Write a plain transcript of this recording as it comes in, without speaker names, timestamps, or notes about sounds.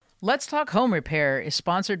Let's Talk Home Repair is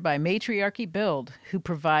sponsored by Matriarchy Build, who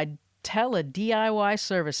provide tele-DIY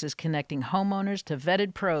services connecting homeowners to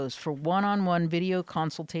vetted pros for one-on-one video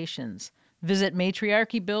consultations. Visit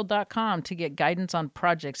matriarchybuild.com to get guidance on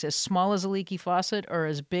projects as small as a leaky faucet or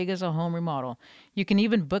as big as a home remodel. You can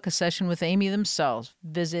even book a session with Amy themselves.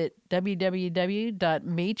 Visit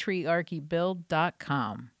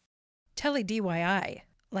www.matriarchybuild.com. Tele-DIY,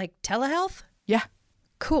 like telehealth? Yeah,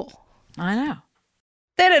 Cool. I know.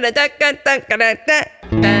 And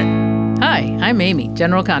Hi, I'm Amy,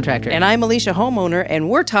 general contractor. I'm Alicia, homeowner,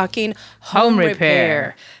 and we're talking home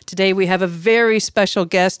repair. Today we have a very special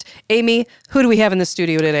guest. Amy, who do we have in the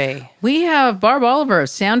studio today? We have Barb Oliver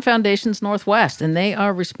of Sound Foundations Northwest, and they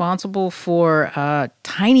are responsible for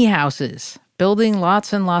tiny houses, building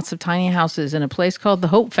lots and lots of tiny houses in a place called the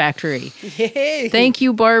Hope Factory. Yay! Thank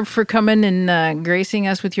you, Barb, for coming and gracing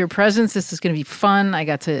us with your presence. This is going to be fun. I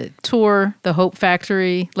got to tour the Hope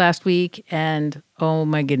Factory last week, and oh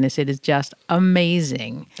my goodness, it is just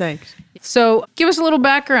amazing. Thanks. So give us a little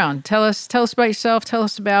background. Tell us about yourself. Tell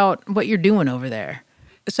us about what you're doing over there.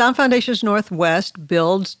 Sound Foundations Northwest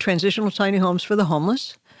builds transitional tiny homes for the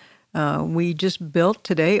homeless. We just built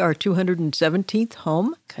today our 217th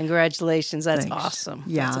home. Congratulations. That's Thanks. awesome.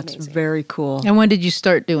 Yeah, That's it's amazing. very cool. And when did you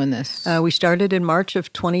start doing this? We started in March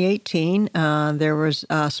of 2018. There was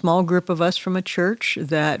a small group of us from a church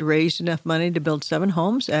that raised enough money to build 7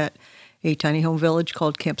 homes at a tiny home village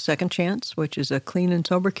called Camp Second Chance, which is a clean and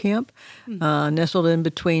sober camp nestled in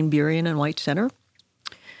between Burien and White Center.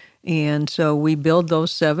 And so we build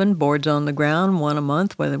those 7 boards on the ground, 1 a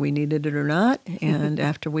month, whether we needed it or not. And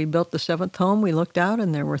after we built the 7th home, we looked out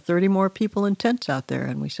and there were 30 more people in tents out there.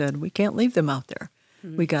 And we said, we can't leave them out there.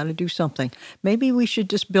 We got to do something. Maybe we should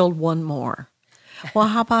just build 1 more. Well,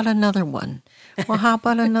 how about another one? Well, how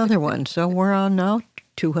about another one? So we're on now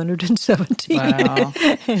 217 Wow.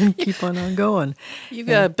 and keep on going.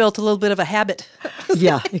 You've built a little bit of a habit.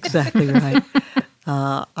 Yeah, exactly right.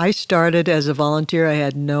 I started as a volunteer. I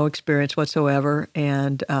had no experience whatsoever.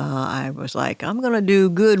 And I was like, I'm going to do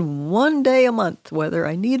good 1 day a month, whether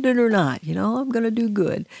I need it or not. You know, I'm going to do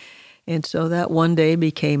good. And so that 1 day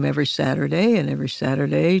became every Saturday, and every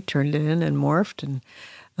Saturday turned in and morphed. And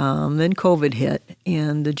then COVID hit.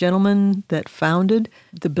 And the gentleman that founded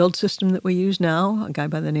the build system that we use now, a guy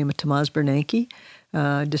by the name of Tomas Bernanke,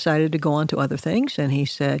 decided to go on to other things, and he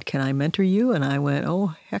said, "Can I mentor you?" And I went,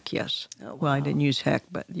 "Oh, heck yes." Oh, wow. Well, I didn't use heck,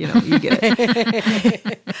 but you get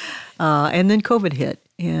it. And then COVID hit,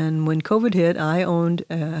 and when COVID hit, I owned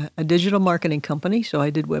a digital marketing company, so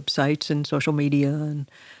I did websites and social media and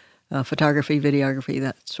photography, videography,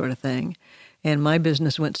 that sort of thing. And my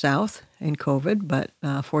business went south in COVID, but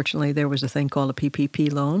fortunately, there was a thing called a PPP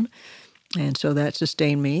loan. And so that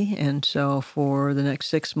sustained me. And so for the next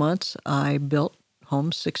 6 months, I built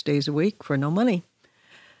homes 6 days a week for no money.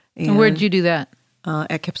 And where did you do that?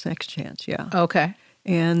 At Camp Second Chance, yeah. Okay.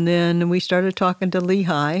 And then we started talking to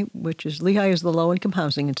Lehigh, Lehigh is the Low Income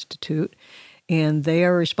Housing Institute, and they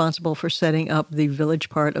are responsible for setting up the village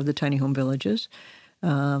part of the tiny home villages.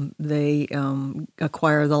 They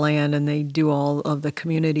acquire the land and they do all of the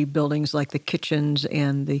community buildings like the kitchens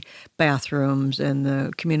and the bathrooms and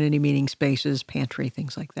the community meeting spaces, pantry,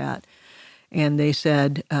 things like that. And they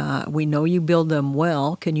said, we know you build them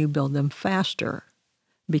well. Can you build them faster?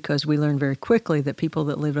 Because we learned very quickly that people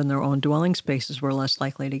that live in their own dwelling spaces were less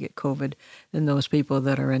likely to get COVID than those people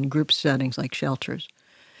that are in group settings like shelters.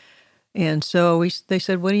 And so they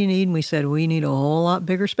said, what do you need? And we said, we need a whole lot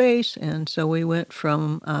bigger space. And so we went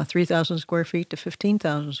from 3,000 square feet to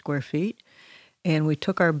 15,000 square feet. And we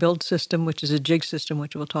took our build system, which is a jig system,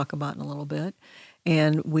 which we'll talk about in a little bit,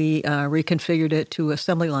 and we reconfigured it to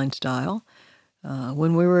assembly line style.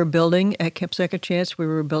 When we were building at Camp Second Chance, we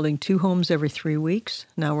were building 2 homes every 3 weeks.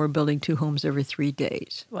 Now we're building 2 homes every 3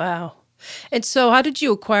 days. Wow. And so how did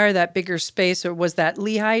you acquire that bigger space, or was that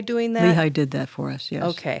Lehigh doing that? Lehigh did that for us, yes.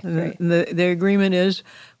 Okay, great. The agreement is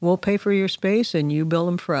we'll pay for your space and you build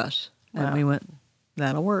them for us. Wow. And we went,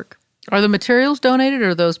 that'll work. Are the materials donated or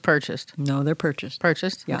are those purchased? No, they're purchased.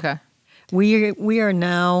 Purchased? Yeah. Okay. We are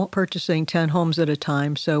now purchasing 10 homes at a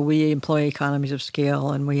time, so we employ economies of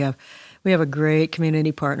scale, and we have a great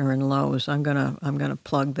community partner in Lowe's. I'm gonna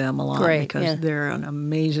plug them a lot because they're an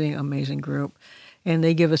amazing group, and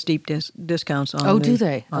they give us deep discounts on. Oh, do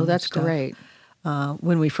they? Oh, that's stuff. great.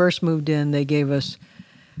 When we first moved in, they gave us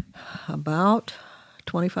about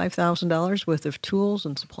 $25,000 worth of tools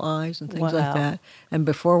and supplies and things like that. And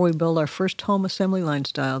before we built our first home assembly line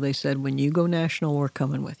style, they said, when you go national, we're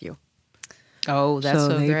coming with you. Oh, that's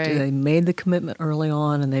so great. They made the commitment early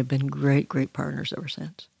on, and they've been great partners ever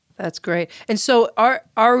since. That's great. And so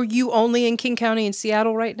are you only in King County and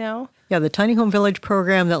Seattle right now? Yeah, the Tiny Home Village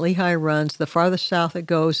program that Lehigh runs, the farthest south it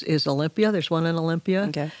goes is Olympia. There's one in Olympia.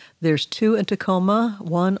 Okay. There's 2 in Tacoma,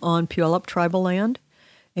 one on Puyallup tribal land,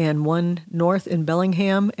 and one north in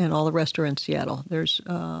Bellingham, and all the rest are in Seattle. There's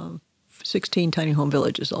 16 tiny home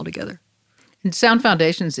villages altogether. And Sound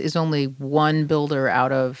Foundations is only one builder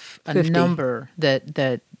out of a 50. number that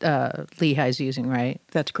Lehigh's using, right?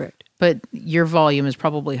 That's correct. But your volume is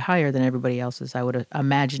probably higher than everybody else's, I would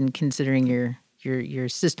imagine, considering your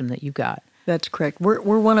system that you've got. That's correct. We're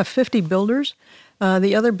one of 50 builders.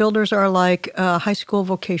 The other builders are like high school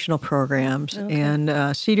vocational programs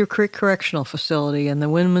and Cedar Creek Correctional Facility, and the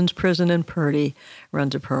Women's Prison in Purdy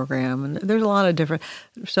runs a program. And there's a lot of different,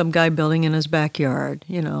 some guy building in his backyard,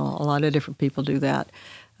 a lot of different people do that.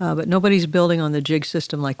 But nobody's building on the jig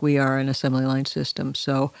system like we are, an assembly line system.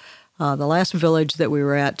 So the last village that we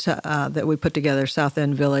were at, that we put together, South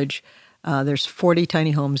End Village, there's 40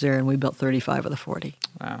 tiny homes there, and we built 35 of the 40.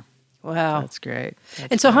 Wow. That's great.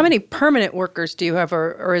 And so how many permanent workers do you have,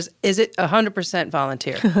 or is it 100%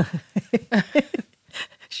 volunteer?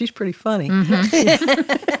 She's pretty funny.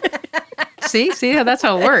 See how that's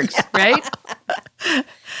how it works, right?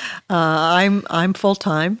 I'm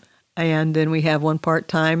full-time, and then we have one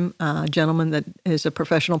part-time gentleman that is a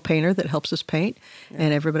professional painter that helps us paint,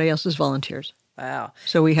 and everybody else is volunteers. Wow.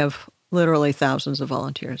 So we have literally thousands of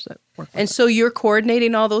volunteers that work with And so you're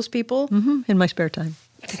coordinating all those people? in my spare time.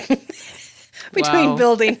 Between Wow.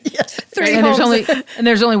 building three And homes.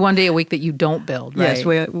 there's only one day a week that you don't build, right?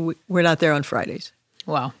 Yes, we're not there on Fridays.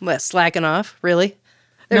 Wow. What, slacking off? Really?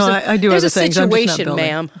 No, I do there's other a things. I'm just not situation, building.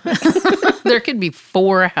 ma'am. There could be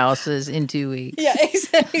 4 houses in 2 weeks. Yeah,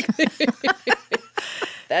 exactly.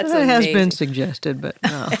 That's That has amazing. been suggested, but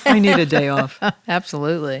no, I need a day off.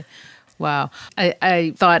 Absolutely. Wow.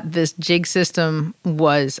 I thought this jig system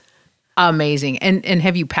was amazing. And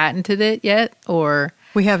have you patented it yet? Or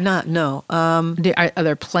We have not, no. are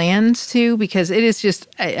there plans to? Because it is just,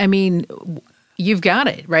 I mean, you've got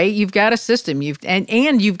it, right? You've got a system. She's got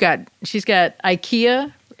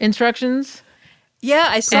IKEA instructions. Yeah,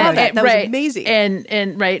 I saw that. That right. was amazing.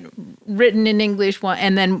 And right, written in English,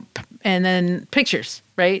 and then pictures,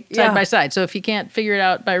 right, Yeah. side by side. So if you can't figure it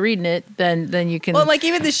out by reading it, then you can. Well, like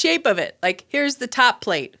even the shape of it. Like here's the top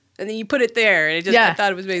plate, and then you put it there, and I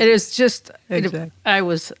thought it was amazing. It is just. Exactly.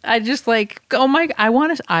 I just like, oh my! I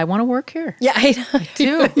want to work here. Yeah, I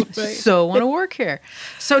Too. So want to work here.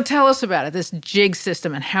 So tell us about it, this jig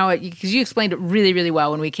system, and how it, because you explained it really, really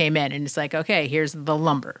well when we came in, and it's like, okay, here's the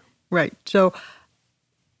lumber. Right. So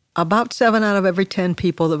about 7 out of every 10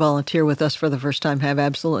 people that volunteer with us for the first time have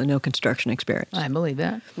absolutely no construction experience. I believe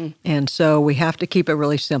that. And so we have to keep it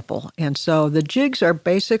really simple. And so the jigs are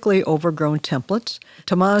basically overgrown templates.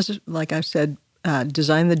 Tomas, like I said,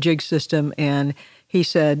 designed the jig system, and he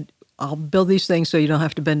said, I'll build these things so you don't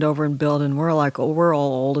have to bend over and build. And we're like, oh, we're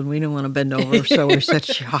all old and we don't want to bend over. So we said,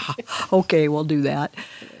 yeah, okay, we'll do that.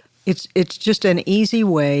 It's just an easy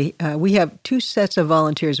way. We have 2 sets of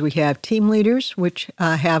volunteers. We have team leaders, which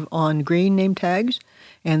have on green name tags,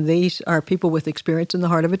 and these are people with experience in the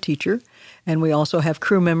heart of a teacher. And we also have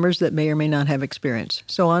crew members that may or may not have experience.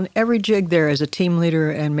 So on every jig there is a team leader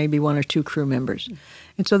and maybe 1 or 2 crew members.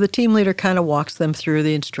 And so the team leader kind of walks them through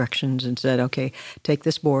the instructions and said, okay, take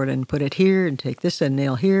this board and put it here, and take this and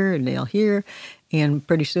nail here and nail here. And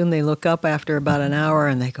pretty soon they look up after about an hour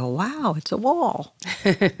and they go, wow, it's a wall.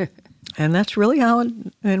 And that's really how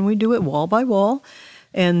and we do it wall by wall.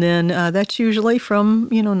 And then that's usually from,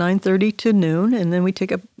 9:30 to noon. And then we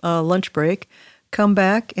take a lunch break, come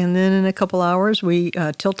back, and then in a couple hours we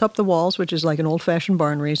tilt up the walls, which is like an old-fashioned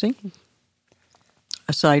barn raising.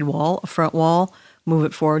 A side wall, a front wall, move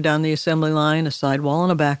it forward down the assembly line, a side wall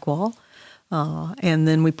and a back wall. And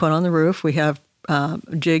then we put on the roof. We have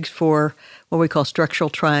jigs for what we call structural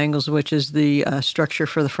triangles, which is the structure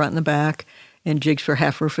for the front and the back, and jigs for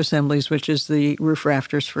half roof assemblies, which is the roof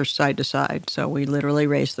rafters for side to side. So we literally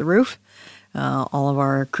raise the roof. All of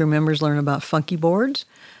our crew members learn about funky boards.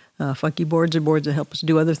 Funky boards are boards that help us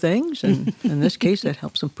do other things, and in this case, it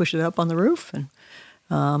helps them push it up on the roof.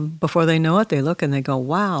 And before they know it, they look and they go,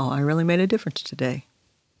 wow, I really made a difference today.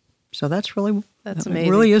 So that's amazing. It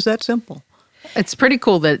really is that simple. It's pretty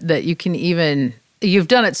cool that you can even, you've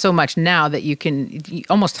done it so much now that you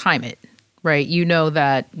almost time it, right? You know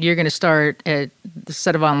that you're going to start at the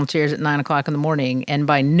set of volunteers at 9 o'clock in the morning, and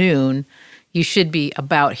by noon, you should be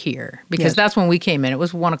about here, because that's when we came in. It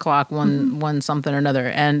was 1 o'clock, one something or another,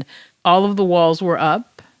 and all of the walls were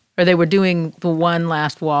up, or they were doing the one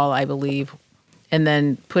last wall, I believe, and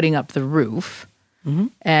then putting up the roof.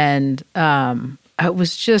 And it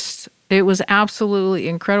was just, It was absolutely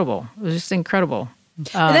incredible. It was just incredible.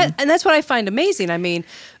 And that's what I find amazing. I mean,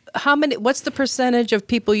 what's the percentage of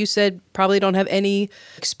people you said probably don't have any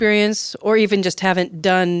experience or even just haven't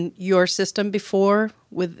done your system before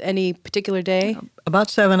with any particular day? About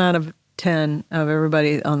 7 out of 10 of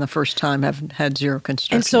everybody on the first time have had zero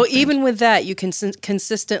construction. And so experience. even with that, you can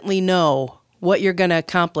consistently know what you're going to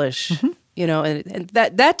accomplish. You know, and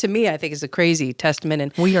that to me, I think is a crazy testament.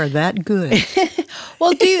 And we are that good.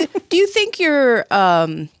 well, do you think you're,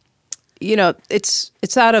 you know, it's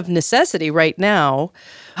out of necessity right now.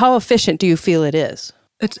 How efficient do you feel it is?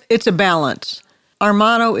 It's a balance. Our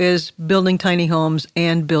motto is building tiny homes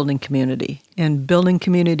and building community. And building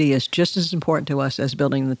community is just as important to us as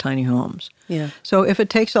building the tiny homes. Yeah. So if it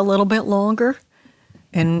takes a little bit longer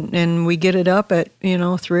and we get it up at,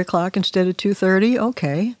 3 o'clock instead of 2:30,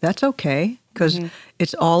 okay, that's okay. Because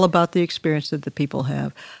it's all about the experience that the people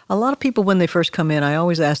have. A lot of people, when they first come in, I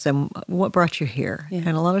always ask them, what brought you here? Yeah.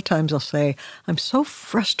 And a lot of times they'll say, I'm so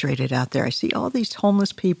frustrated out there. I see all these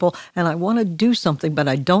homeless people, and I want to do something, but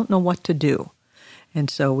I don't know what to do. And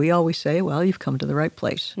so we always say, well, you've come to the right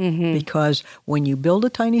place. Because when you build a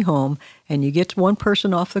tiny home and you get one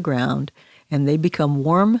person off the ground and they become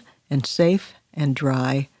warm and safe and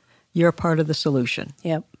dry, you're a part of the solution.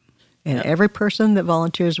 Yep. And every person that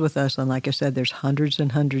volunteers with us, and like I said, there's hundreds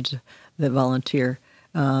and hundreds that volunteer,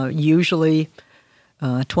 usually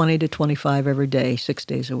 20 to 25 every day, 6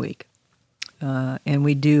 days a week. And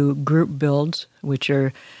we do group builds, which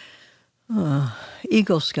are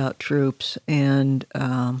Eagle Scout troops and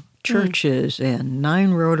churches and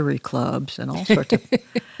 9 Rotary clubs and all sorts of...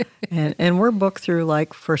 and we're booked through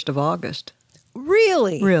like 1st of August.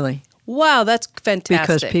 Really? Really. Wow, that's fantastic.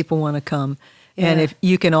 Because people want to come. And if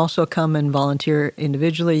you can also come and volunteer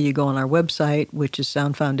individually, you go on our website, which is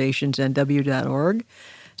soundfoundationsnw.org.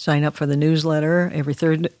 Sign up for the newsletter. Every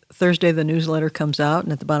Thursday, the newsletter comes out,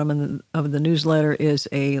 and at the bottom of the newsletter is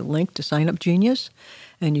a link to Sign Up Genius.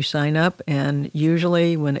 And you sign up, and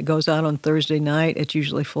usually when it goes out on Thursday night, it's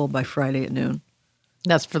usually full by Friday at noon.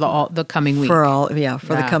 That's for the coming week. For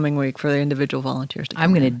the coming week, for the individual volunteers to come I'm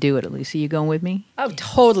going to do it, Elise. Are you going with me? I would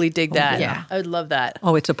totally dig that. Yeah. I would love that.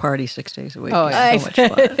 Oh, it's a party 6 days a week. Oh, yeah. It's so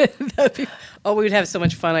much fun. Oh, we would have so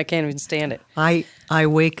much fun. I can't even stand it. I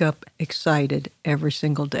wake up excited every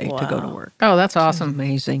single day to go to work. Oh, that's awesome.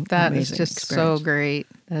 Amazing. That amazing is just experience. so great.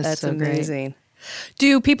 That's so amazing.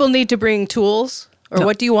 Do people need to bring tools, or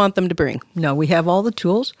what do you want them to bring? No, we have all the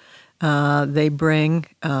tools. They bring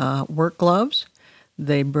work gloves.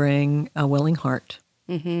 They bring a willing heart.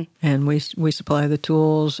 And we supply the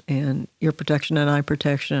tools and ear protection and eye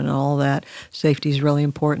protection and all that. Safety is really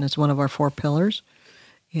important. It's one of our 4 pillars.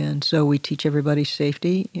 And so we teach everybody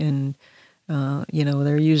safety. And,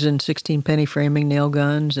 they're using 16-penny framing nail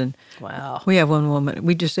guns. And Wow. we have one woman.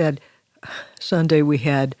 We just had, Sunday we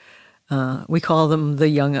had, we call them the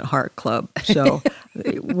Young at Heart Club. So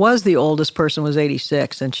the oldest person was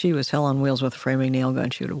 86, and she was hell on wheels with a framing nail gun.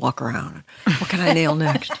 She would walk around. What can I nail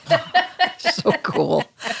next? So cool.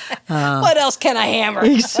 What else can I hammer?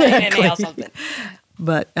 Exactly. I need to nail something.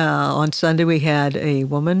 But on Sunday we had a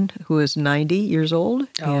woman who is 90 years old,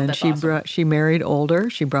 and that's she she married older.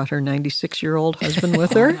 She brought her 96-year-old husband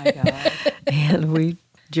with her, Oh, my God. and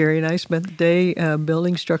Jerry and I spent the day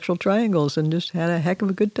building structural triangles and just had a heck of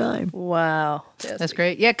a good time. Wow. That's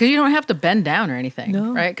great. Yeah, because you don't have to bend down or anything,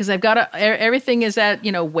 No. right? Because they've got everything is at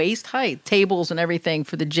waist height, tables and everything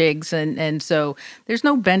for the jigs, and so there's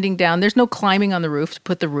no bending down. There's no climbing on the roof to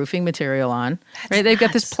put the roofing material on. Right? They've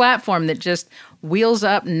got this platform that just wheels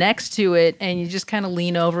up next to it, and you just kind of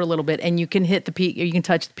lean over a little bit, and you can hit the peak, or you can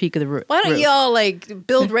touch the peak of the roof. Why don't y'all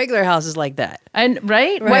build regular houses like that? And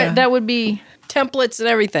right? What, that would be Templates and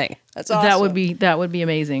everything. That's awesome. that would be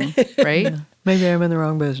amazing, right? Maybe I'm in the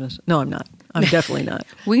wrong business. No, I'm not. I'm definitely not.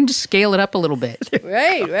 We can just scale it up a little bit.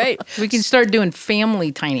 Right. We can start doing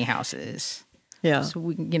family tiny houses. Yeah. So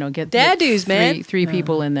we can, get Dad-dos, man. three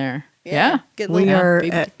people in there. Yeah. Get We little are,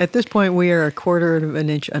 baby- at this point, we are a quarter of an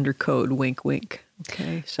inch under code, wink, wink.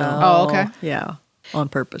 Okay, so. Oh, okay. Yeah, on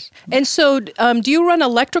purpose. And so, do you run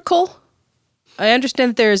electrical? I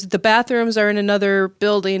understand that the bathrooms are in another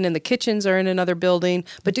building and the kitchens are in another building,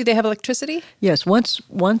 but do they have electricity? Yes, once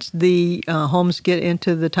the homes get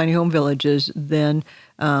into the tiny home villages, then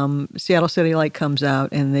Seattle City Light comes out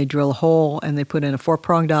and they drill a hole and they put in a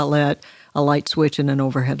 4-pronged outlet, a light switch, and an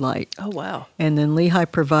overhead light. Oh, wow. And then Lehigh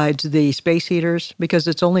provides the space heaters because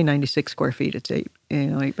it's only 96 square feet. It's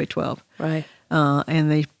 8 by 12. Right. And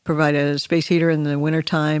they provide a space heater in the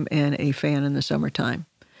wintertime and a fan in the summertime.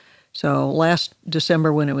 So last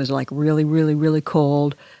December, when it was like really, really, really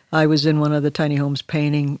cold, I was in one of the tiny homes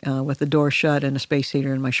painting with the door shut and a space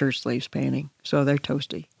heater in my shirt sleeves painting. So they're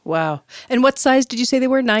toasty. Wow. And what size did you say they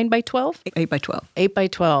were? 9 by 12? 8 by 12. 8 by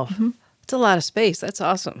 12. It's a lot of space. That's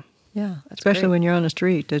awesome. Yeah, That's especially great. when you're on the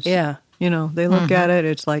street. It's, Yeah. You know, they look at it,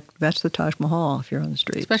 it's like that's the Taj Mahal if you're on the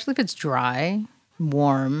street. Especially if it's dry,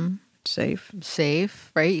 warm, Safe.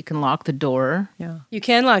 safe, right? You can lock the door. Yeah. You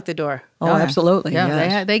can lock the door, Oh, yeah. absolutely. Yeah,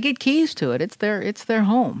 yes. they get keys to it. It's their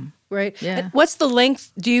home. right? Yeah. And what's the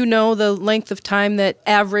length? Do you know the length of time that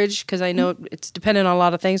average? Because I know it's dependent on a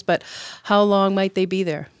lot of things, but how long might they be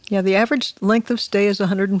there? Yeah, the average length of stay is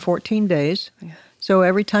 114 days. So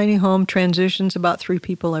every tiny home transitions about 3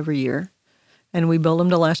 people every year. And we build them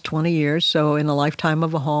to last 20 years. So in the lifetime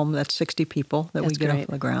of a home, that's 60 people that That's we get great. off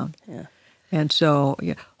the ground. Yeah. And so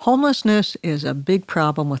homelessness is a big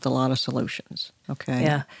problem with a lot of solutions. Okay.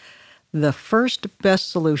 Yeah. The first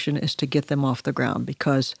best solution is to get them off the ground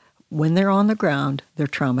because when they're on the ground, they're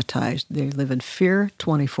traumatized. They live in fear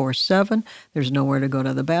 24/7. There's nowhere to go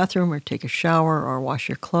to the bathroom or take a shower or wash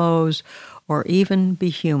your clothes or even be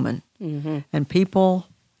human. Mm-hmm. And people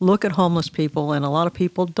look at homeless people, and a lot of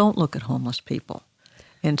people don't look at homeless people.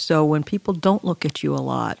 And so when people don't look at you a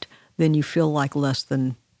lot, then you feel like less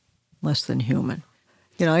than human.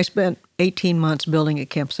 You know, I spent 18 months building at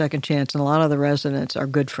Camp Second Chance, and a lot of the residents are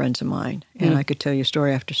good friends of mine. And I could tell you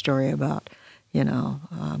story after story about,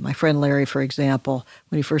 my friend Larry, for example,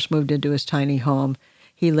 when he first moved into his tiny home,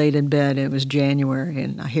 he laid in bed. It was January,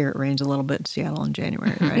 and I hear it rains a little bit in Seattle in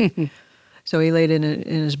January, right? So he laid in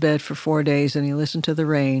his bed for 4 days, and he listened to the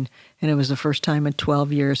rain, and it was the first time in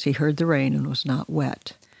 12 years he heard the rain and was not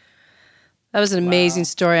wet. That was an amazing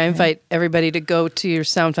story. I invite everybody to go to your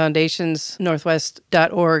Sound Foundations,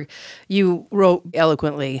 northwest.org. You wrote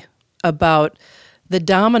eloquently about the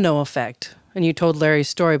domino effect, and you told Larry's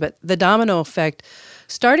story, but the domino effect,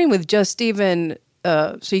 starting with just even,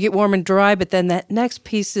 so you get warm and dry, but then that next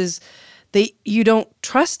piece is you don't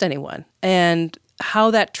trust anyone, and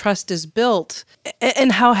how that trust is built,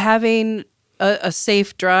 and how having a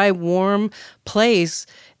safe, dry, warm place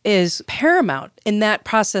is paramount in that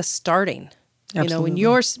process starting. Absolutely. You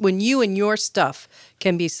know, when you and your stuff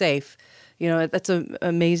can be safe, that's an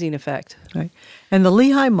amazing effect. Right. And the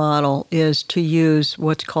Lehigh model is to use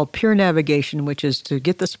what's called peer navigation, which is to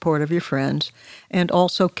get the support of your friends, and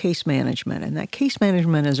also case management. And that case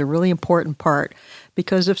management is a really important part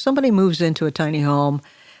because if somebody moves into a tiny home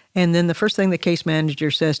and then the first thing the case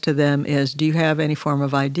manager says to them is, do you have any form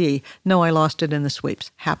of ID? No, I lost it in the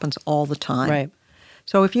sweeps. Happens all the time. Right.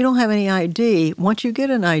 So if you don't have any ID, once you get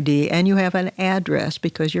an ID and you have an address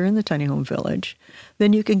because you're in the tiny home village,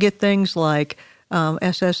 then you can get things like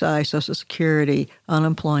SSI, Social Security,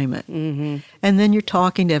 unemployment. Mm-hmm. And then you're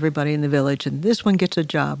talking to everybody in the village, and this one gets a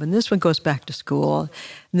job, and this one goes back to school.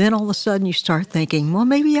 And then all of a sudden you start thinking, well,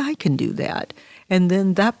 maybe I can do that. And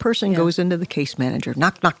then that person goes into the case manager,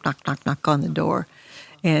 knock, knock, knock, knock, knock on the door.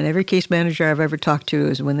 And every case manager I've ever talked to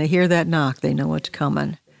is when they hear that knock, they know what's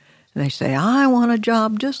coming. And they say, I want a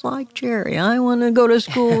job just like Jerry. I want to go to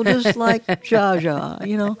school just like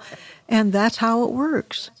Jaja, And that's how it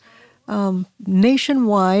works.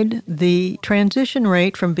 Nationwide, the transition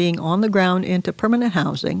rate from being on the ground into permanent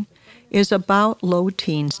housing is about low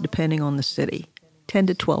teens, depending on the city, 10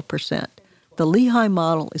 to 12%. The Lehigh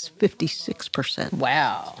model is 56%.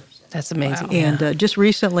 Wow. That's amazing. Wow. And just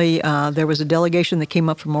recently, there was a delegation that came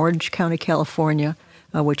up from Orange County, California,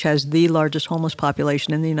 which has the largest homeless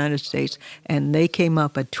population in the United States, and they came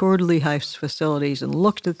up and toured Lehigh's facilities and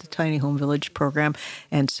looked at the Tiny Home Village program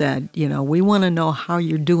and said, we want to know how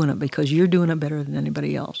you're doing it because you're doing it better than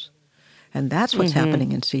anybody else. And that's what's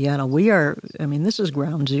happening in Seattle. This is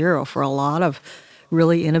ground zero for a lot of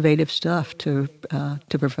really innovative stuff to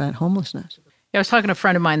prevent homelessness. I was talking to a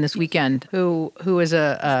friend of mine this weekend who is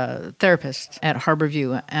a therapist at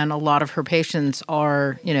Harborview, and a lot of her patients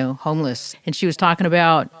are, homeless. And she was talking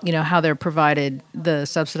about, how they're provided the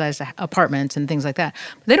subsidized apartments and things like that.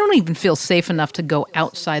 But they don't even feel safe enough to go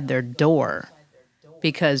outside their door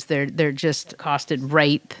because they're just accosted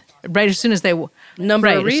right as soon as they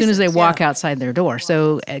as soon as they walk outside their door.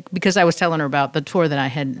 So because I was telling her about the tour that I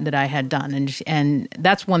had done, and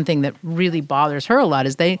that's one thing that really bothers her a lot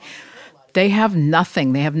is they have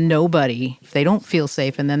nothing. They have nobody. They don't feel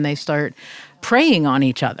safe, and then they start preying on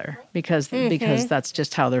each other because that's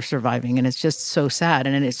just how they're surviving, and it's just so sad.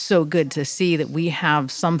 And it's so good to see that we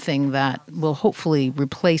have something that will hopefully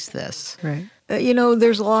replace this. Right.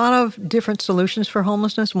 There's a lot of different solutions for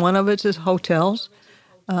homelessness. One of it is hotels,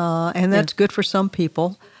 and that's good for some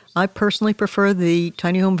people. I personally prefer the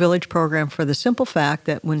Tiny Home Village program for the simple fact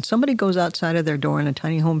that when somebody goes outside of their door in a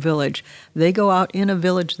tiny home village, they go out in a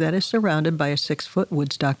village that is surrounded by a 6-foot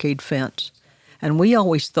wood stockade fence. And we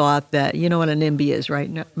always thought that, you know what a NIMBY is, right?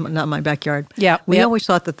 Not my backyard. Yeah. We always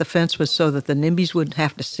thought that the fence was so that the NIMBYs wouldn't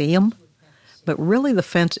have to see them. But really the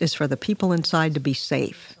fence is for the people inside to be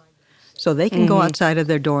safe. So they can go outside of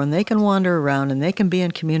their door and they can wander around and they can be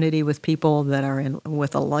in community with people that are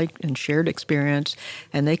with a like and shared experience,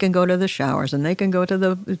 and they can go to the showers and they can go to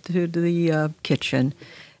the kitchen,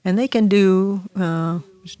 and they can do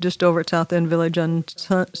just over at South End Village on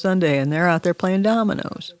Sunday, and they're out there playing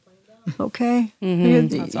dominoes. Okay,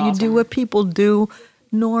 you do what people do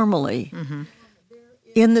normally.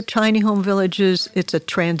 In the tiny home villages, it's a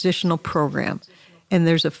transitional program, and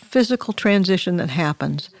there's a physical transition that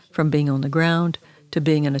happens from being on the ground to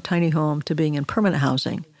being in a tiny home to being in permanent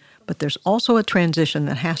housing. But there's also a transition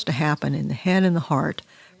that has to happen in the head and the heart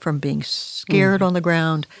from being scared on the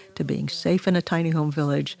ground to being safe in a tiny home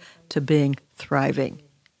village to being thriving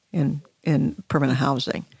in permanent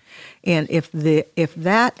housing. And if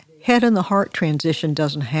that head and the heart transition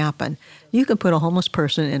doesn't happen, you can put a homeless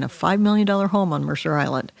person in a $5 million home on Mercer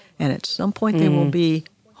Island, and at some point they will be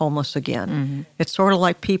homeless again. It's sort of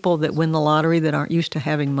like people that win the lottery that aren't used to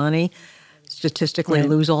having money, statistically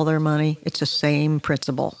lose all their money. It's the same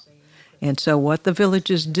principle. And so what the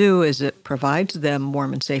villages do is it provides them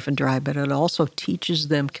warm and safe and dry, but it also teaches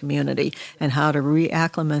them community and how to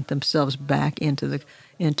reacclimate themselves back into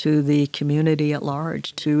the community at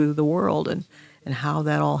large, to the world, and how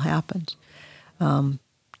that all happens.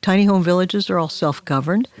 Tiny home villages are all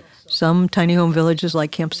self-governed. Some tiny home villages,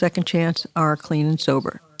 like Camp Second Chance, are clean and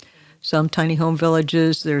sober. Some tiny home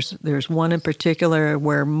villages, there's one in particular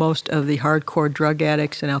where most of the hardcore drug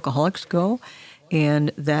addicts and alcoholics go,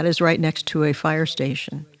 and that is right next to a fire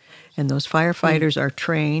station. And those firefighters are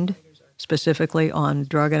trained specifically on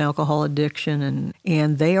drug and alcohol addiction,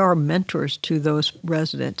 and they are mentors to those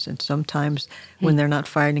residents. And sometimes when they're not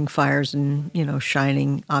fighting fires and,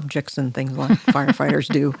 shining objects and things like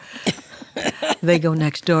firefighters do, they go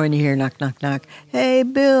next door and you hear knock, knock, knock. Hey,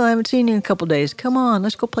 Bill, I haven't seen you in a couple days. Come on,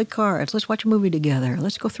 let's go play cards. Let's watch a movie together.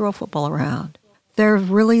 Let's go throw a football around. They're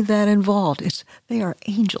really that involved. They are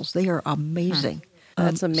angels. They are amazing.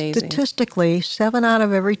 That's amazing. Statistically, 7 out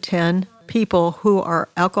of every 10 people who are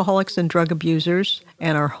alcoholics and drug abusers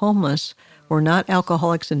and are homeless were not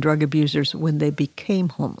alcoholics and drug abusers when they became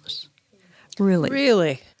homeless.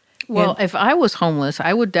 Really? Well, if I was homeless,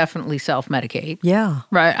 I would definitely self-medicate. Yeah.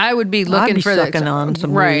 Right. I would be looking for that. Sucking on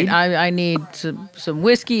some right. weed. I need some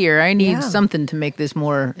whiskey, or I need something to make this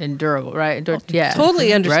more endurable. Right. Yeah.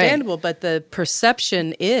 Totally understandable. Right. But the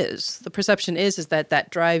perception is that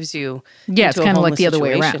drives you. Yeah. It's kind of like the other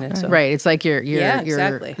way around. Right. Right. It's like you're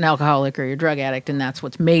exactly. an alcoholic or you're a drug addict, and that's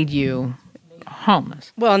what's made you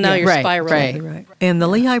homeless. Well, now you're spiraling. Right. And the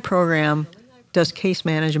Lehigh program does case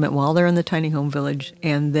management while they're in the tiny home village,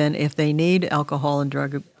 and then if they need alcohol and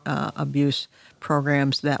drug abuse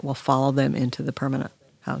programs, that will follow them into the permanent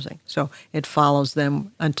housing. So it follows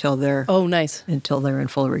them until they're until they're in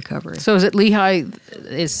full recovery. So is it Lehigh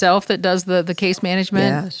itself that does the case management?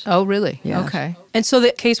 Yes. Oh, really? Yes. Okay. And so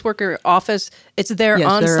the caseworker office, it's there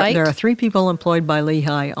on site? There are 3 people employed by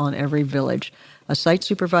Lehigh on every village. A site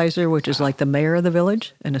supervisor, which is like the mayor of the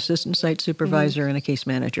village, an assistant site supervisor, and a case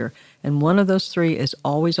manager. And one of those 3 is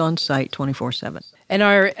always on site 24/7. And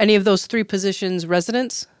are any of those 3 positions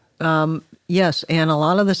residents? Yes, and a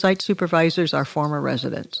lot of the site supervisors are former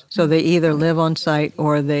residents. So they either live on site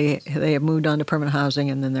or they have moved on to permanent housing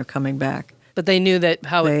and then they're coming back. But they knew that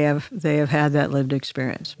they have had that lived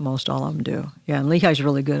experience. Most all of them do. Yeah, and Lehigh's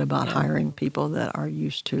really good about hiring people that are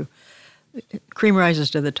used to. Cream rises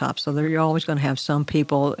to the top, so you're always going to have some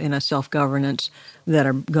people in a self-governance that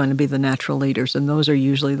are going to be the natural leaders, and those are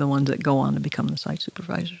usually the ones that go on to become the site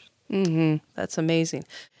supervisors. Mm-hmm. That's amazing.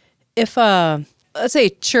 If, let's say, a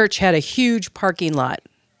church had a huge parking lot,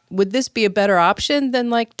 would this be a better option than,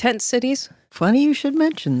 like, tent cities? Funny you should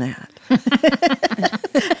mention that.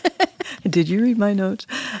 Did you read my notes?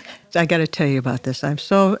 I got to tell you about this. I'm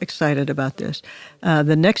so excited about this.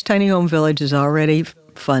 The next tiny home village is already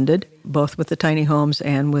funded, both with the tiny homes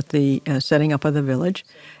and with the setting up of the village,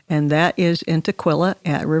 and that is in Tukwila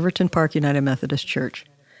at Riverton Park United Methodist Church.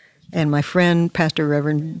 And my friend, Pastor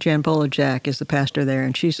Reverend Jan Bolajak, is the pastor there,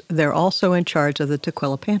 and they're also in charge of the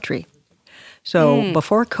Tukwila Pantry. So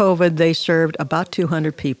before COVID, they served about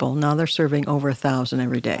 200 people. Now they're serving over 1,000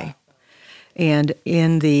 every day. And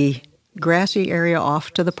in the grassy area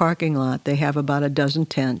off to the parking lot, they have about a dozen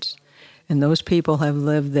tents, and those people have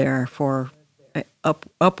lived there for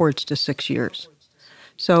upwards to 6 years.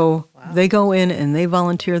 So they go in and they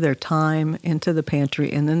volunteer their time into the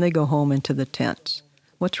pantry, and then they go home into the tents.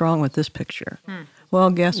 What's wrong with this picture?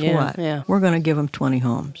 Well, guess what? Yeah. We're going to give them 20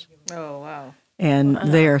 homes. Oh, wow. And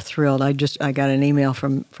they are thrilled. I got an email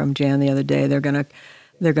from Jan the other day. They're going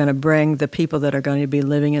to bring the people that are going to be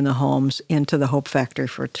living in the homes into the Hope Factory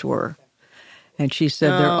for a tour. And she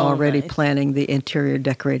said they're already planning the interior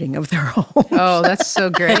decorating of their home. Oh, that's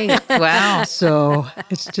so great. Wow. So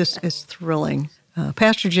it's thrilling.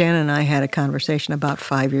 Pastor Jan and I had a conversation about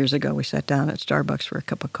 5 years ago. We sat down at Starbucks for a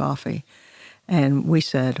cup of coffee. And we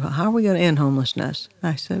said, well, how are we going to end homelessness?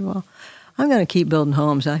 I said, well, I'm going to keep building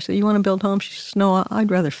homes. I said, you want to build homes? She said, no,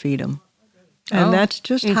 I'd rather feed them. And that's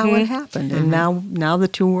just how it happened. And now the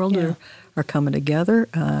two worlds are coming together.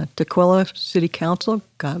 Tukwila City Council,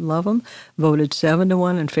 God love them, voted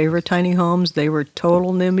 7-1 in favor of tiny homes. They were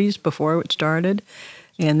total NIMBYs before it started.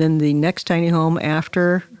 And then the next tiny home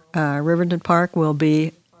after Riverdon Park will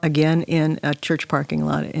be, again, in a church parking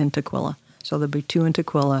lot in Tukwila. So there'll be 2 in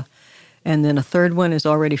Tukwila. And then a third one is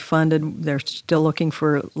already funded. They're still looking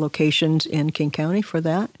for locations in King County for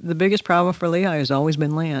that. The biggest problem for Lehigh has always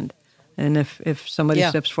been land. And if somebody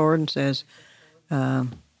steps forward and says,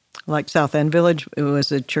 like South End Village, it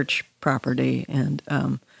was a church property, and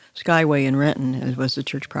Skyway in Renton, it was a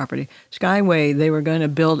church property. Skyway, they were going to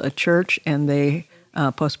build a church, and they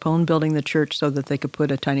postponed building the church so that they could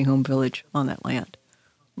put a tiny home village on that land.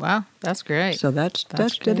 Wow, that's great. So that's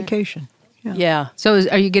dedication. Yeah. So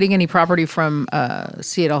are you getting any property from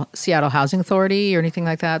Seattle Housing Authority or anything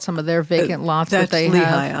like that? Some of their vacant lots that they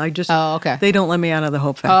Lehigh. have? Oh, okay. They don't let me out of the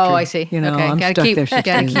Hope Factory. Oh, I see. You know, okay. I'm Gotta stuck keep, there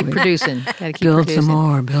Gotta 16 keep weeks. producing. Gotta keep Build producing.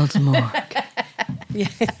 some more.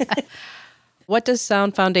 What does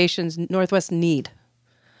Sound Foundation's Northwest need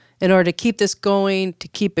in order to keep this going, to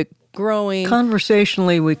keep it growing?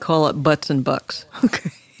 Conversationally, we call it butts and bucks. Okay.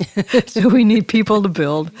 So we need people to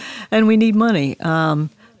build, and we need money.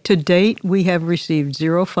 To date, we have received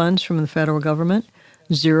 0 funds from the federal government,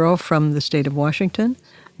 0 from the state of Washington,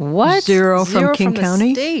 What? 0 from Zero King from the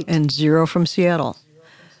County, state. and 0 from Seattle.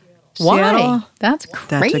 Why? Seattle, That's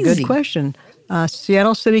that's crazy. a good question.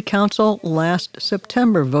 Seattle City Council last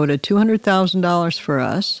September voted $200,000 for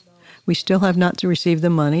us. We still have not received the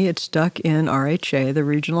money. It's stuck in RHA, the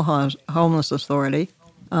Regional Homeless Authority,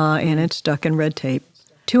 and it's stuck in red tape.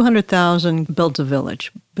 $200,000 builds a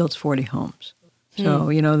village, builds 40 homes. So,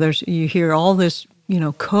 you know, you hear all this, you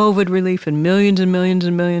know, COVID relief and millions and millions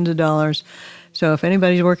and millions of dollars. So if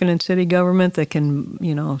anybody's working in city government that can,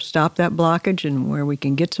 you know, stop that blockage and where we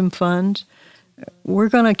can get some funds, we're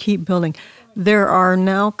going to keep building. There are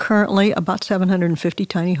now currently about 750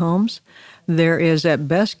 tiny homes. There is, at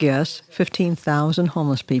best guess, 15,000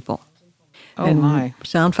 homeless people. Oh, and my.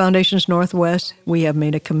 Sound Foundations Northwest, we have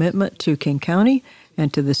made a commitment to King County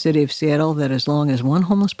and to the city of Seattle that as long as one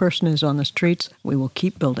homeless person is on the streets, we will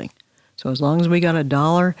keep building. So as long as we got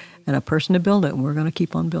 $1 and a person to build it, we're going to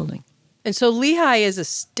keep on building. And so Lehigh is a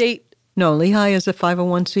state. No, Lehigh is a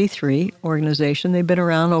 501c3 organization. They've been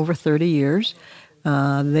around over 30 years.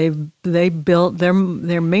 They built their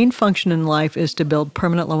main function in life is to build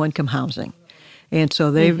permanent low-income housing. And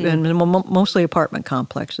so they've been mostly apartment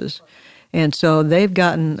complexes. And so they've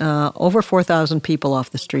gotten over 4,000 people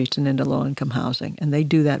off the streets and into low-income housing, and they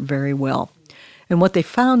do that very well. And what they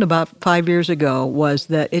found about 5 years ago was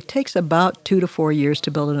that it takes about 2 to 4 years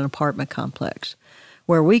to build an apartment complex,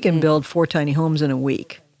 where we can build 4 tiny homes in a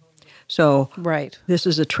week. So Right. this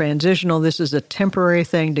is a this is a temporary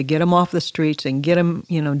thing to get them off the streets and get them,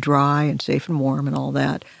 you know, dry and safe and warm and all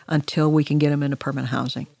that until we can get them into permanent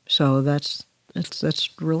housing. So that's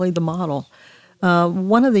really the model.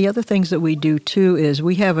 One of the other things that we do, too, is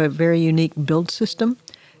we have a very unique build system,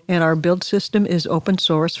 and our build system is open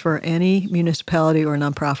source for any municipality or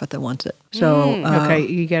nonprofit that wants it. So, Okay,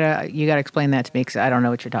 you gotta explain that to me because I don't know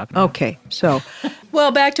what you're talking about. okay, so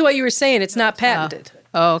Well, back to what you were saying, it's not patented.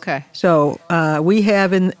 Oh, okay. we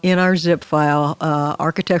have in our zip file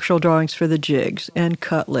architectural drawings for the jigs and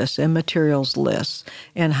cut lists and materials lists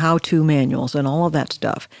and how-to manuals and all of that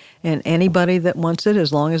stuff. And anybody that wants it,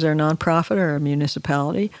 as long as they're a nonprofit or a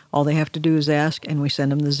municipality, all they have to do is ask, and we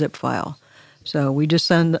send them the zip file. So we just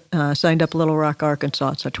signed up Little Rock,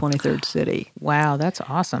 Arkansas. It's our 23rd city. Wow, that's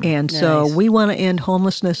awesome. And so Nice. we want to end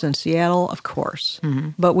homelessness in Seattle, of course,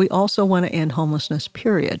 but we also want to end homelessness,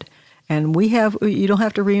 period. And you don't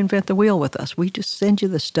have to reinvent the wheel with us. We just send you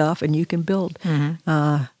the stuff and you can build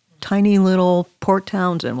tiny little Port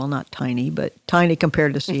Townsend, well, not tiny, but tiny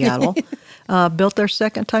compared to Seattle, built their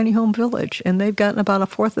second tiny home village. And they've gotten about a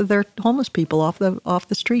fourth of their homeless people off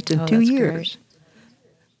the streets in 2 that's years.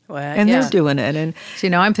 great. Well, and yeah. they're doing it. And See,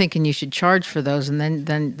 now I'm thinking you should charge for those, and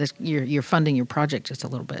then you're funding your project just a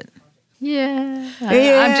little bit. Yeah,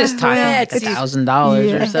 I'm just talking well, like it's-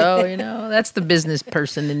 $1,000 or so. That's the business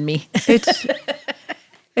person in me.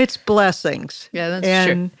 it's blessings. Yeah, that's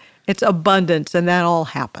and true. it's abundance, and that all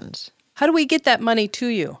happens. How do we get that money to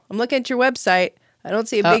you? I'm looking at your website. I don't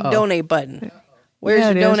see a big donate button. Where's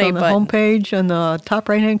Yeah, your it is donate on the button? homepage on the top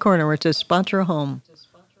right-hand corner where it says sponsor a home.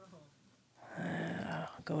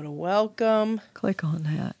 Go to welcome. Click on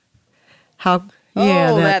that.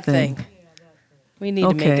 Yeah, that thing. We need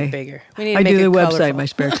to make Okay. it bigger. We need to I make do it the website colorful. in my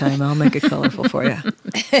spare time. I'll make it colorful for you.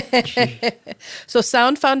 So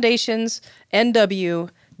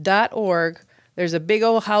soundfoundationsnw.org. There's a big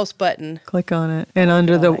old house button. Click on it. And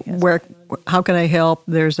under how can I help,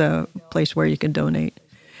 there's a place where you can donate.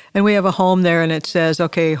 And we have a home there, and it says,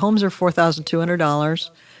 okay, homes are $4,200.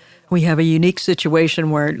 We have a unique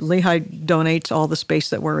situation where Lehigh donates all the space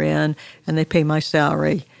that we're in, and they pay my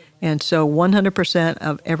salary. And so 100%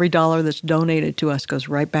 of every dollar that's donated to us goes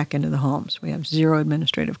right back into the homes. We have zero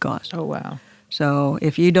administrative cost. Oh, wow. So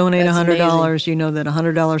if you donate That's $100, you know that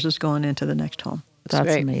 $100 is going into the next home. That's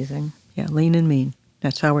great. amazing. Yeah, lean and mean.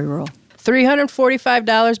 That's how we roll.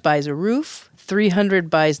 $345 buys a roof. $300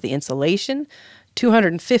 buys the insulation.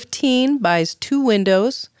 $215 buys 2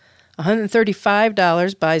 windows.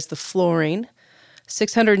 $135 buys the flooring.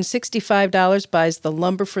 $665 buys the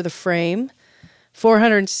lumber for the frame.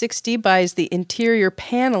 $460 buys the interior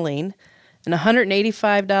paneling. And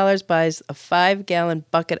 $185 buys a 5-gallon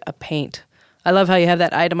bucket of paint. I love how you have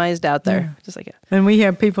that itemized out there. Just like And we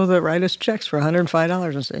have people that write us checks for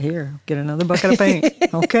 $105 and say, here, get another bucket of paint.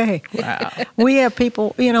 Okay. Wow. We have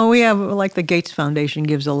people, we have like the Gates Foundation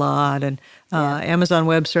gives a lot, and Amazon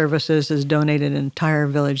Web Services has donated an entire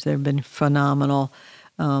village. They've been phenomenal.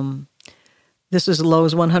 This is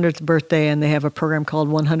Lowe's 100th birthday, and they have a program called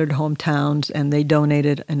 100 Hometowns, and they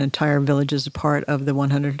donated an entire village as a part of the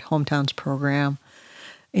 100 Hometowns program.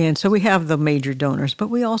 And so we have the major donors, but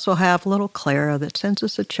we also have little Clara that sends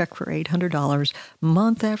us a check for $800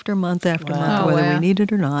 month after month after month, whether we need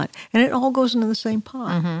it or not. And it all goes into the same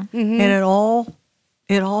pot. Mm-hmm. And it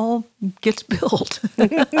all gets built,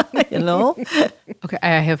 Okay,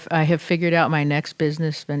 I have figured out my next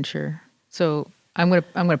business venture. So I'm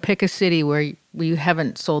gonna pick a city where we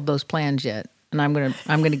haven't sold those plans yet, and I'm gonna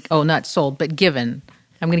not sold but given.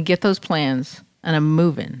 I'm gonna get those plans, and I'm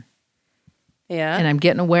moving. Yeah. And I'm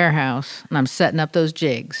getting a warehouse, and I'm setting up those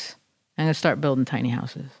jigs. I'm going to start building tiny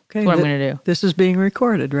houses. Okay, That's what I'm going to do. This is being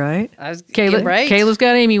recorded, right? I was Kayla's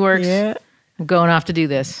got Amy Works. Yeah. I'm going off to do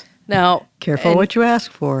this. Now, Careful what you ask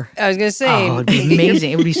for. I was going to say, Oh, it'd be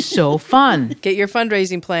amazing. It would be so fun. get your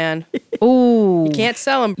fundraising plan. Ooh. You can't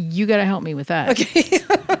sell them. You got to help me with that. Okay.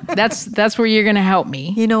 That's where you're going to help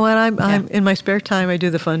me. You know what? I'm in my spare time, I do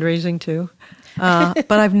the fundraising too. But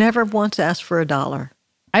I've never once asked for $1.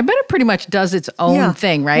 I bet it pretty much does its own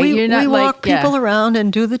thing, right? We, You're not we like walk people around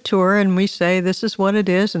and do the tour, and we say this is what it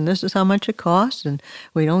is, and this is how much it costs, and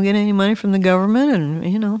we don't get any money from the government, and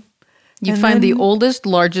You and find the then- oldest,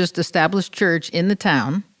 largest established church in the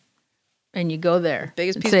town, and you go there.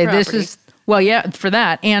 Biggest and piece say, of this property. is, well, yeah, for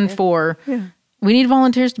that, and for, we need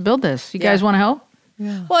volunteers to build this. You guys want to help?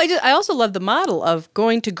 Well, I also love the model of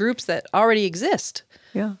going to groups that already exist.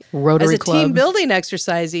 Yeah. Rotary As a clubs. team building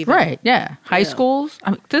exercise, even. Right, yeah. High schools.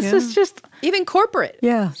 I mean, this is just, Even corporate.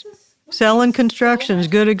 Yeah. Selling construction is a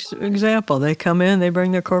good example. They come in, they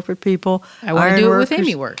bring their corporate people. I want to do it with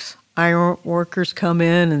Amy Works. Iron workers come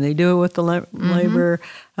in, and they do it with the labor.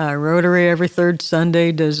 Rotary every third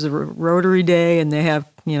Sunday does the Rotary Day, and they have,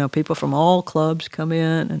 people from all clubs come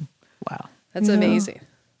in. And Wow. That's amazing.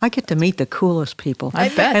 I get to meet the coolest people. I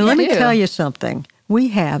bet And you let me do. tell you something. We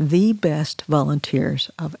have the best volunteers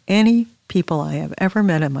of any people I have ever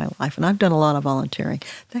met in my life. And I've done a lot of volunteering.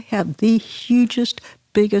 They have the hugest,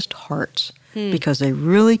 biggest hearts because they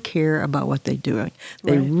really care about what they're doing.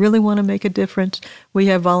 They really want to make a difference. We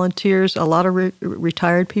have volunteers, a lot of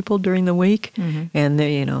retired people during the week. And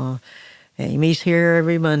they, Amy's here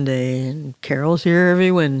every Monday, and Carol's here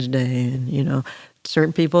every Wednesday, and,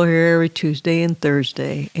 certain people are here every Tuesday and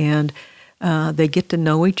Thursday. And they get to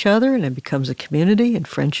know each other, and it becomes a community, and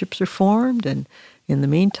friendships are formed. And in the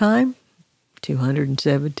meantime,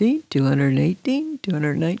 217, 218,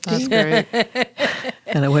 219. That's great.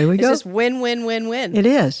 And away we It's go. just win, win, win, win. It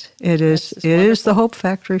is. It is. just It is the Hope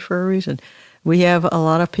Factory for a reason. We have a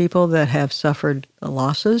lot of people that have suffered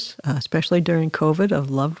losses, especially during COVID,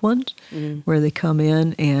 of loved ones, where they come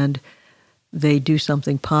in and they do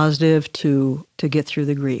something positive to get through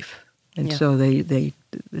the grief. And so they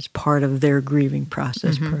it's part of their grieving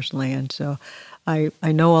process personally. And so I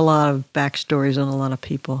know a lot of backstories on a lot of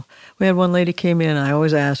people. We had one lady came in. I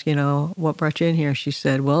always ask, what brought you in here? She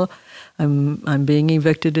said, well, I'm being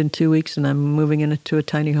evicted in 2 weeks and I'm moving into a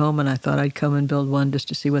tiny home, and I thought I'd come and build one just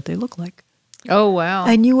to see what they look like. Oh, wow.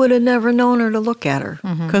 And you would have never known her to look at her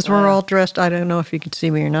because we're all dressed. I don't know if you can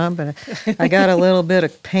see me or not, but I got a little bit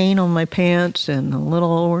of paint on my pants and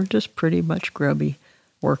we're just pretty much grubby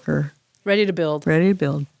worker. Ready to build. Ready to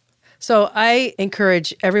build. So I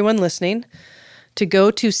encourage everyone listening to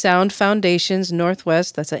go to Sound Foundations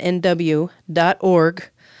Northwest, that's nw.org,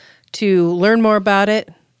 to learn more about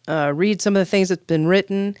it, read some of the things that's been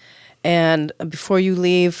written, and before you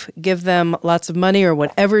leave, give them lots of money or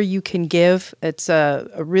whatever you can give. It's a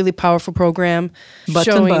really powerful program Butts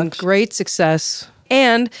and showing bucks. great success.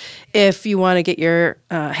 And if you want to get your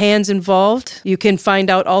hands involved, you can find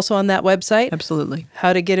out also on that website. Absolutely.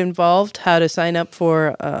 How to get involved, how to sign up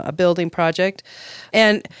for a building project.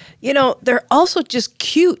 And, they're also just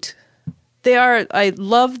cute. They are. I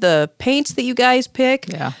love the paints that you guys pick.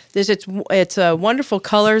 Yeah. It's wonderful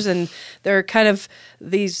colors, and they're kind of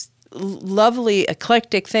these lovely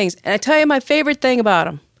eclectic things. And I tell you my favorite thing about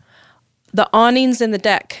them, the awnings in the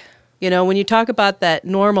deck. When you talk about that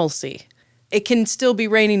normalcy, it can still be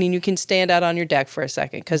raining and you can stand out on your deck for a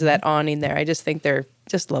second because of that awning there. I just think they're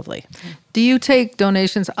just lovely. Do you take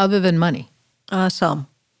donations other than money? Some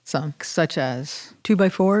Such as?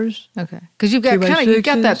 2x4s, Okay. Because you've got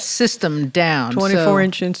 2x6s, that system down.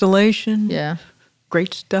 24-inch insulation. Yeah.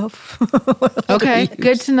 Great stuff. Okay.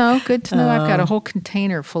 Good to know. Good to know. I've got a whole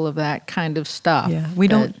container full of that kind of stuff. Yeah, we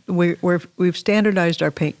don't. We've standardized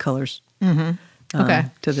our paint colors. Okay.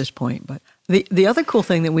 To this point, but the other cool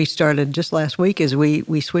thing that we started just last week is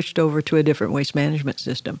we switched over to a different waste management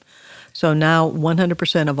system. So now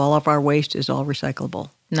 100% of all of our waste is all recyclable.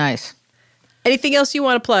 Nice. Anything else you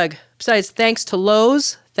want to plug besides thanks to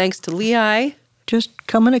Lowe's, thanks to Lehigh? Just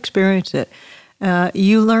come and experience it.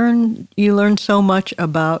 You learn so much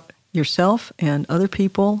about yourself and other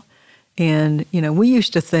people, and we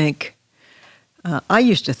used to think. I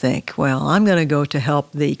used to think, well, I'm going to go to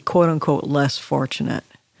help the quote-unquote less fortunate.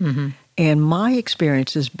 And my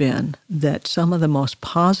experience has been that some of the most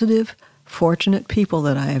positive, fortunate people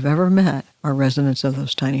that I have ever met are residents of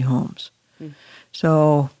those tiny homes.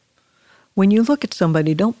 So when you look at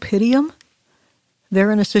somebody, don't pity them.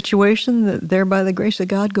 They're in a situation that there by the grace of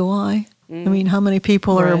God go I. I mean, how many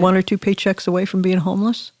people are 1 or 2 paychecks away from being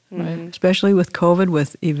homeless? Right. Especially with COVID,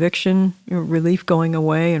 with eviction relief going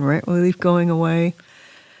away and rent relief going away.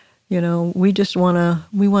 We just want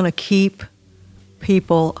to keep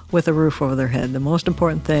people with a roof over their head. The most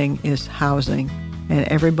important thing is housing, and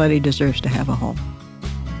everybody deserves to have a home.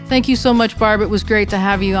 Thank you so much, Barb. It was great to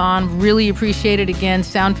have you on. Really appreciate it. Again,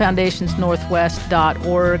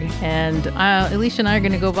 soundfoundationsnorthwest.org. And Alicia and I are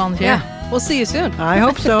going to go volunteer. Yeah, we'll see you soon. I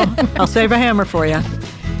hope so. I'll save a hammer for you.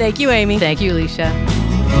 Thank you, Amy. Thank you, Alicia.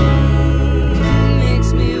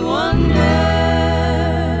 Makes me wonder.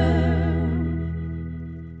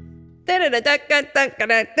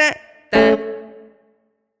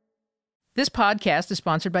 This podcast is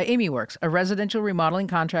sponsored by AmyWorks, a residential remodeling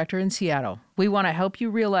contractor in Seattle. We want to help you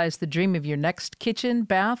realize the dream of your next kitchen,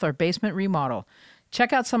 bath, or basement remodel.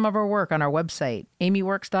 Check out some of our work on our website,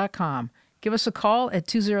 amyworks.com. Give us a call at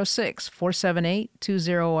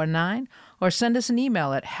 206-478-2019 or send us an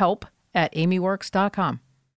email at help@amyworks.com.